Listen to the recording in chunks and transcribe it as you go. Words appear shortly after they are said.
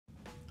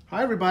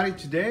Hi everybody,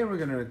 today we're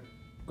gonna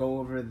go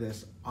over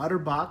this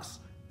Otterbox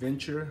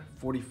Venture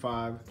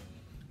 45,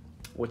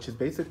 which is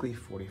basically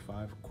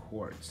 45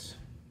 quarts.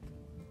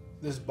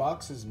 This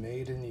box is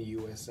made in the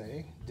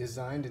USA,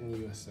 designed in the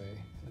USA,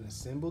 and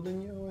assembled in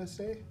the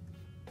USA.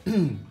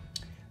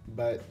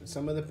 But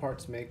some of the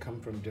parts may come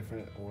from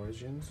different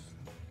origins,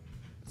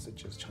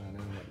 such as China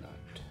and whatnot.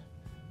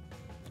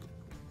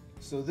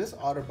 So this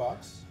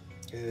Otterbox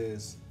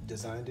is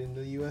designed in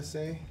the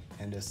USA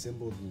and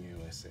assembled in the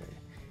USA.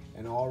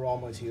 And all raw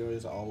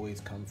materials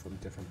always come from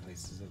different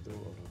places of the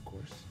world, of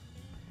course.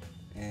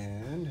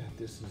 And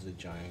this is a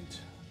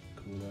giant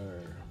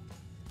cooler.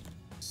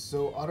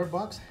 So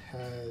Otterbox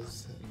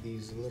has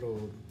these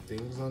little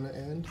things on the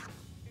end,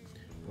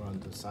 or on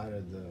the side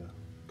of the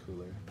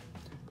cooler,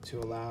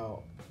 to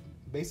allow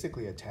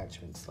basically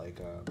attachments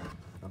like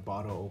a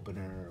bottle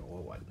opener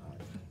or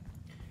whatnot.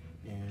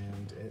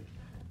 And it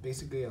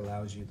basically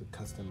allows you to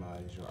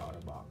customize your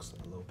Otterbox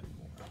a little bit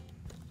more.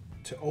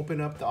 To open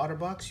up the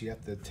Otterbox, you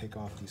have to take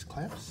off these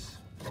clamps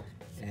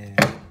and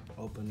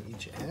open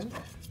each end,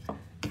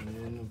 and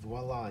then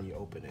voila, you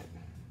open it.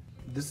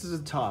 This is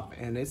the top,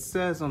 and it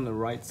says on the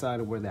right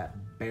side where that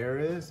bear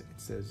is, it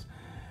says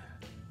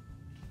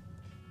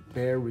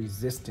bear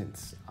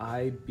resistance,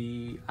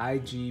 IGBC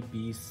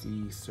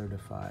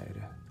certified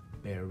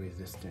bear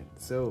resistant.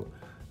 So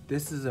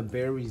this is a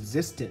bear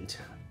resistant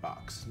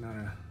box, not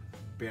a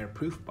bear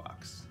proof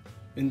box.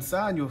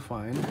 Inside you'll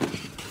find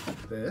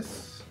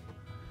this,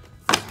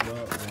 as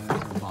well as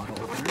a bottle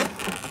opener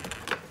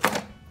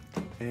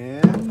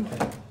and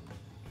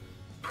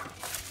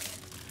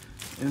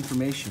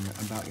information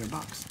about your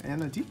box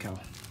and a decal.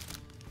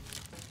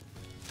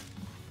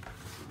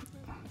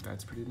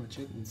 That's pretty much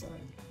it inside.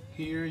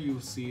 Here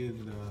you'll see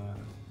the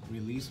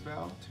release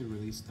valve to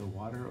release the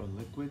water or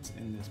liquids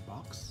in this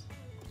box.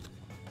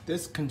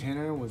 This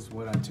container was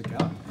what I took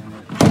out, and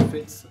it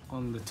fits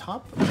on the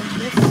top of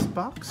this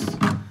box.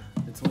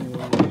 It's only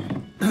one way,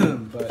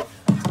 but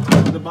it's the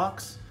top of the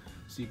box,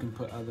 so you can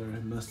put other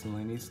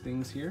miscellaneous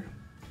things here.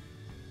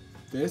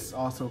 This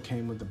also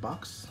came with the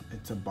box.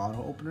 It's a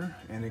bottle opener,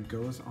 and it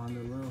goes on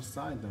the little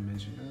side that I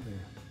mentioned earlier.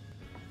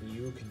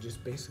 You can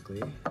just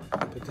basically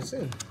put this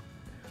in,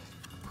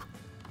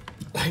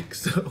 like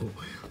so.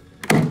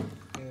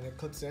 And it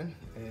clips in,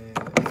 and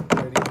it's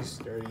pretty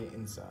sturdy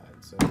inside,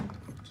 so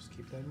just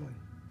keep that in mind.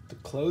 To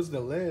close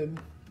the lid,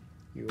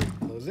 you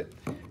close it,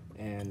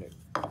 and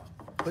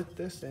put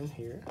this in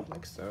here,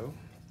 like so.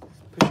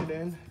 Push it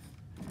in,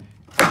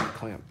 and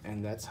clamp,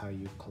 and that's how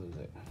you close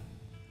it.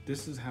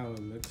 This is how it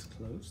looks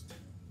closed,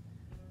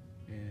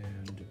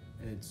 and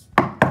it's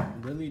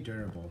really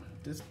durable.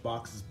 This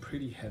box is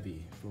pretty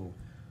heavy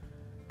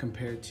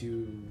compared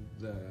to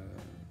the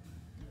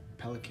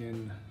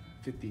Pelican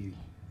 50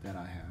 that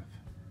I have.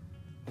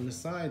 On the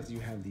sides you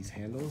have these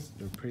handles.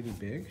 They're pretty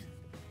big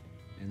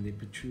and they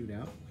protrude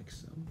out like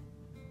so.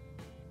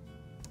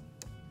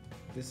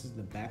 This is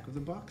the back of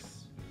the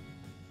box,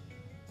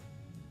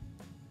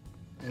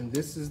 and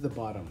this is the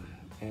bottom.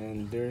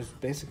 And there's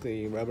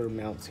basically rubber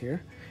mounts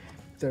here.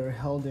 They're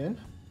held in.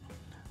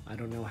 I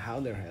don't know how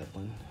they're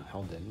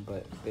held in,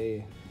 but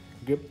they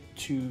grip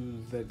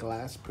to the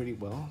glass pretty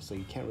well, so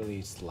you can't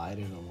really slide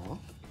it along.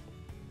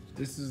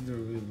 This is the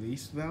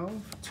release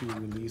valve to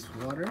release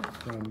water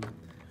from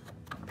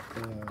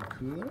the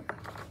cooler.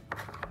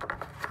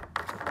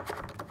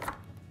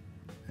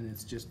 And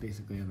it's just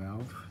basically a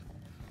valve.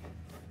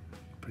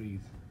 Pretty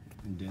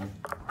intense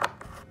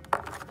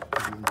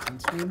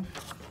one.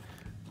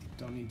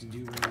 Don't need to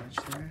do very much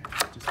there,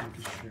 just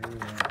making sure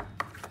that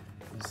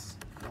it's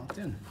locked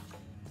in.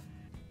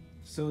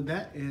 So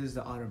that is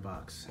the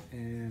Otterbox,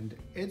 and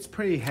it's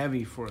pretty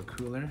heavy for a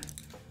cooler.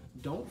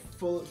 Don't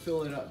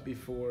fill it up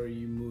before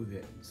you move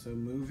it. So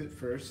move it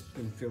first,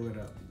 then fill it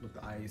up with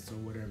ice or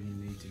whatever you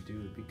need to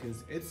do,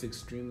 because it's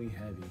extremely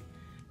heavy.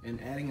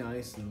 And adding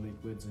ice and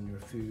liquids in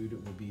your food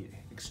will be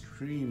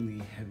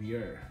extremely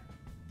heavier.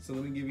 So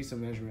let me give you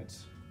some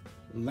measurements.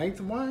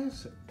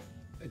 Lengthwise,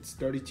 it's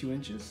 32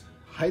 inches.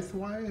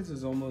 Height-wise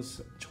is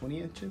almost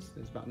 20 inches.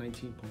 It's about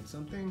 19 point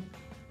something.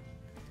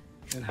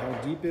 And how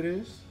deep it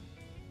is,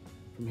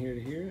 from here to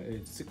here,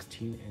 it's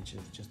 16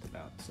 inches just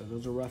about. So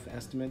those are rough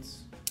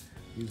estimates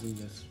using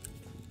this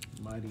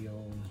mighty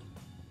old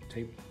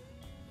tape.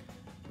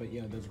 But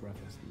yeah, those are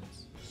rough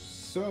estimates.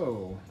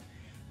 So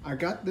I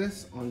got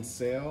this on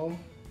sale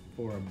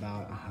for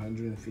about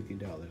 $150.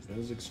 That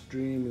was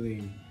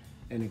extremely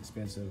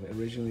inexpensive.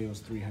 Originally it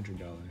was $300.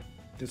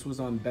 This was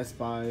on Best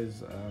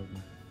Buy's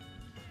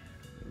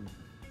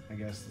I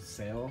guess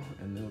sale,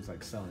 and it was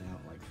like selling out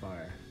like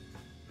fire.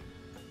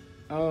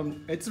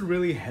 It's a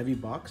really heavy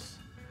box,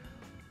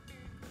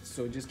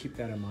 so just keep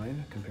that in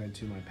mind compared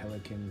to my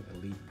Pelican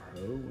Elite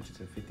Pro, which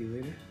is a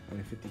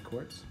 50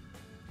 quarts.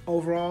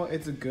 Overall,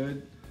 it's a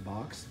good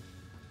box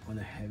on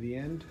the heavy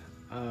end.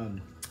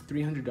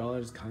 $300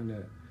 is kind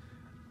of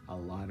a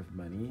lot of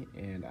money,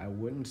 and I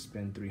wouldn't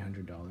spend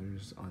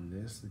 $300 on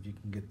this if you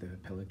can get the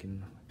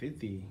Pelican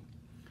 50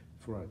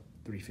 for a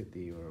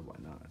 $350 or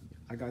whatnot.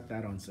 I got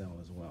that on sale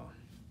as well.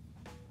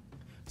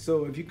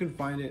 So if you can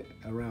find it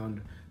around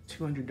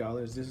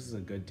 $200, this is a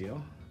good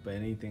deal, but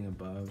anything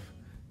above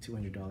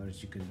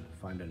 $200, you can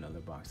find another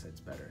box that's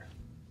better.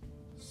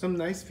 Some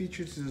nice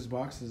features to this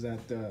box is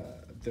that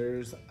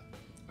there's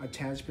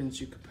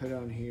attachments you could put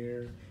on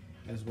here,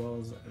 as well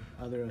as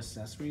other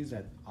accessories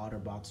that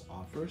Otterbox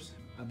offers.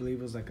 I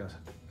believe it was like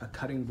a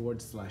cutting board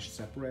slash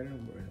separator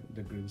where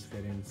the grooves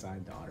fit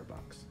inside the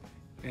Otterbox.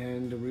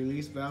 And the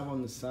release valve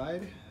on the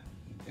side,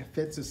 it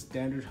fits a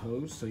standard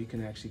hose, so you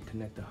can actually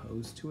connect the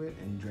hose to it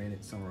and drain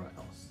it somewhere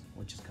else,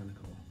 which is kind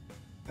of cool.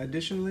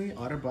 Additionally,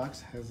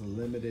 Otterbox has a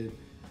limited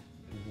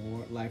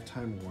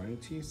lifetime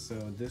warranty, so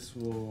this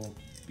will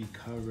be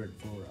covered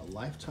for a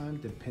lifetime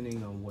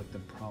depending on what the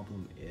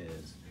problem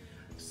is.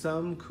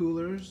 Some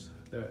coolers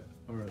that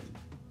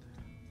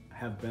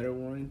have better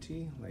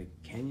warranty, like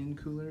Canyon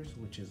coolers,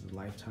 which is a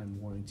lifetime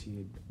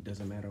warranty. It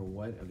doesn't matter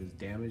what, if it's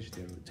damaged,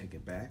 they'll take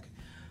it back.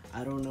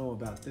 I don't know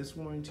about this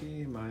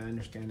warranty. My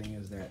understanding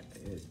is that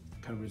it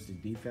covers the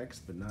defects,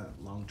 but not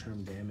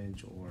long-term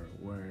damage or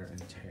wear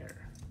and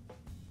tear.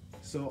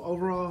 So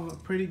overall, a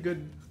pretty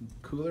good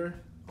cooler.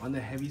 On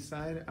the heavy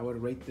side, I would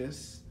rate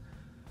this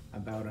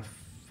about a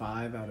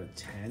 5 out of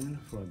 10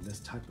 for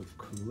this type of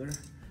cooler.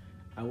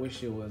 I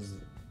wish it was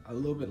a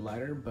little bit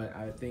lighter, but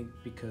I think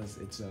because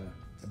it's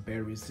a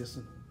bear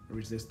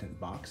resistant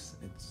box,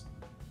 it's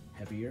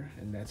heavier,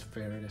 and that's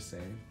fair to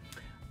say.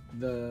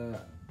 The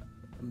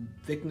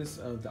thickness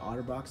of the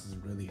Otterbox is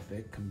really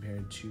thick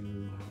compared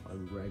to a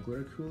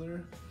regular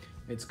cooler.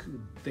 It's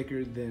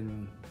thicker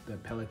than the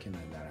Pelican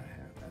that I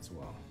have as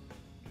well.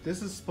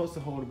 This is supposed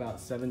to hold about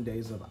 7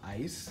 days of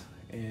ice,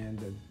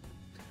 and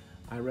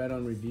I read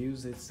on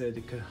reviews it said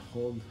it could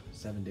hold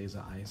 7 days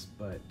of ice,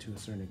 but to a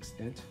certain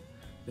extent.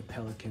 The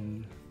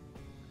Pelican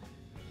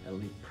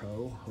Elite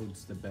Pro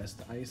holds the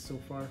best ice so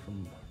far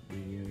from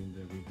reviewing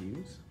the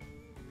reviews.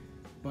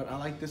 But I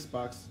like this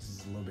box. This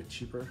is a little bit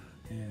cheaper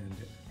and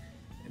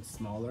it's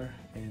smaller,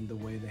 and the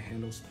way the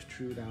handles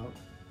protrude out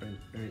are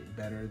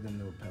better than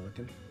the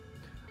Pelican.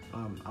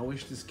 I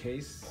wish this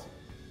case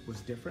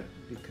was different,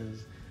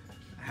 because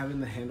having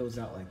the handles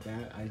out like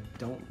that, I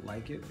don't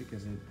like it,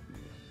 because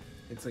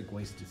it's like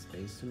wasted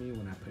space to me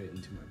when I put it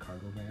into my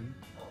cargo van.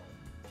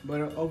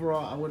 But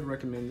overall, I would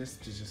recommend this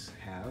to just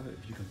have,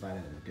 if you can find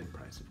it at a good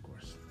price, of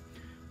course.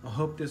 I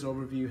hope this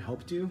overview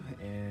helped you,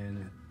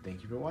 and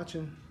thank you for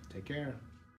watching. Take care.